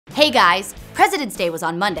Hey guys, President's Day was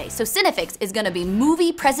on Monday, so CineFix is gonna be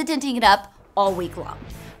movie presidenting it up all week long.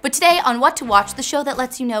 But today on What to Watch, the show that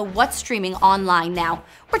lets you know what's streaming online now,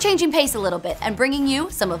 we're changing pace a little bit and bringing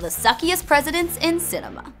you some of the suckiest presidents in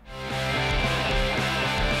cinema.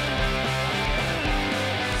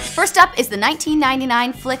 First up is the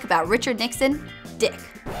 1999 flick about Richard Nixon, Dick.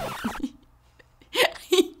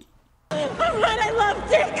 I love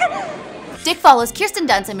Dick! Dick follows Kirsten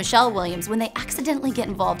Dunst and Michelle Williams when they accidentally get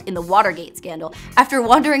involved in the Watergate scandal after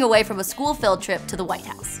wandering away from a school field trip to the White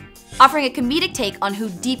House. Offering a comedic take on who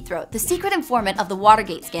Deep Throat, the secret informant of the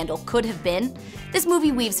Watergate scandal, could have been, this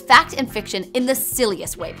movie weaves fact and fiction in the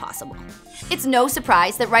silliest way possible. It's no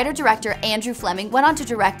surprise that writer-director Andrew Fleming went on to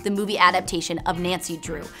direct the movie adaptation of Nancy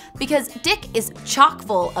Drew, because Dick is chock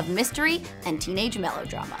full of mystery and teenage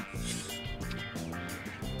melodrama.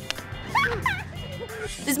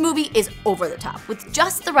 This movie is over the top, with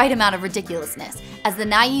just the right amount of ridiculousness as the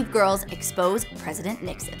naive girls expose President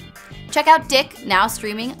Nixon. Check out Dick, now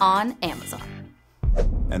streaming on Amazon.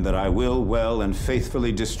 And that I will well and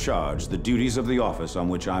faithfully discharge the duties of the office on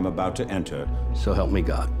which I'm about to enter. So help me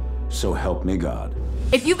God. So help me God.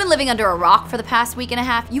 If you've been living under a rock for the past week and a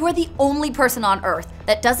half, you are the only person on earth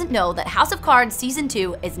that doesn't know that House of Cards Season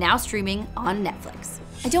 2 is now streaming on Netflix.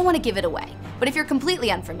 I don't want to give it away, but if you're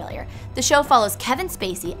completely unfamiliar, the show follows Kevin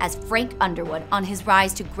Spacey as Frank Underwood on his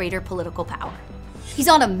rise to greater political power. He's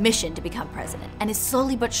on a mission to become president and is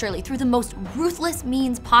slowly but surely, through the most ruthless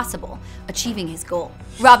means possible, achieving his goal.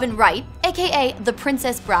 Robin Wright, aka the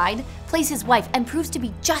Princess Bride, plays his wife and proves to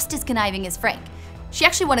be just as conniving as Frank. She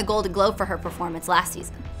actually won a Golden Globe for her performance last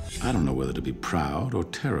season. I don't know whether to be proud or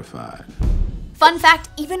terrified. Fun fact,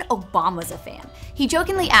 even Obama's a fan. He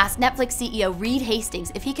jokingly asked Netflix CEO Reed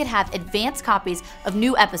Hastings if he could have advanced copies of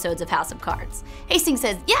new episodes of House of Cards. Hastings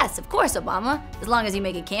says, "Yes, of course, Obama, as long as you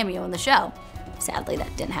make a cameo in the show." Sadly,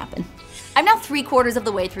 that didn't happen. I'm now 3/4 of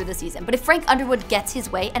the way through the season, but if Frank Underwood gets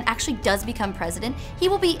his way and actually does become president, he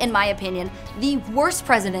will be, in my opinion, the worst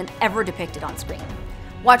president ever depicted on screen.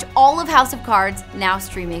 Watch all of House of Cards, now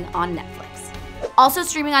streaming on Netflix. Also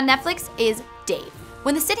streaming on Netflix is Dave.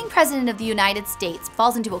 When the sitting president of the United States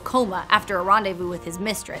falls into a coma after a rendezvous with his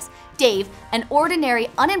mistress, Dave, an ordinary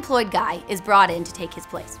unemployed guy, is brought in to take his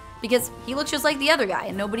place. Because he looks just like the other guy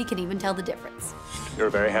and nobody can even tell the difference. You're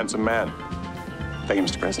a very handsome man. Thank you,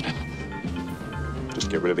 Mr. President. Just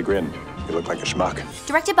get rid of the grin. You look like a schmuck.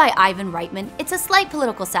 Directed by Ivan Reitman, it's a slight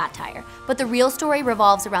political satire, but the real story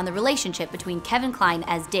revolves around the relationship between Kevin Kline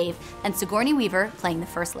as Dave and Sigourney Weaver playing the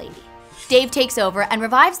First Lady. Dave takes over and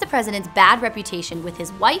revives the president's bad reputation with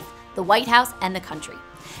his wife, the White House, and the country.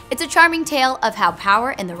 It's a charming tale of how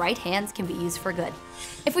power in the right hands can be used for good.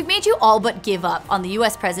 If we've made you all but give up on the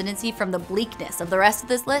US presidency from the bleakness of the rest of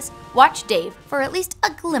this list, watch Dave for at least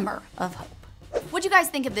a glimmer of hope. What'd you guys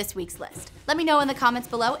think of this week's list? Let me know in the comments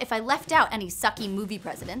below if I left out any sucky movie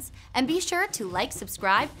presidents, and be sure to like,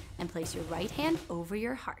 subscribe, and place your right hand over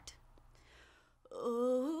your heart.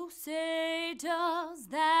 Oh, say does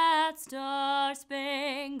that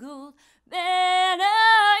star-spangled banner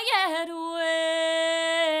yet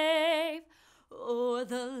wave o'er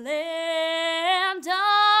the land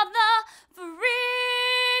of the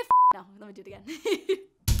free? No, let me do it again.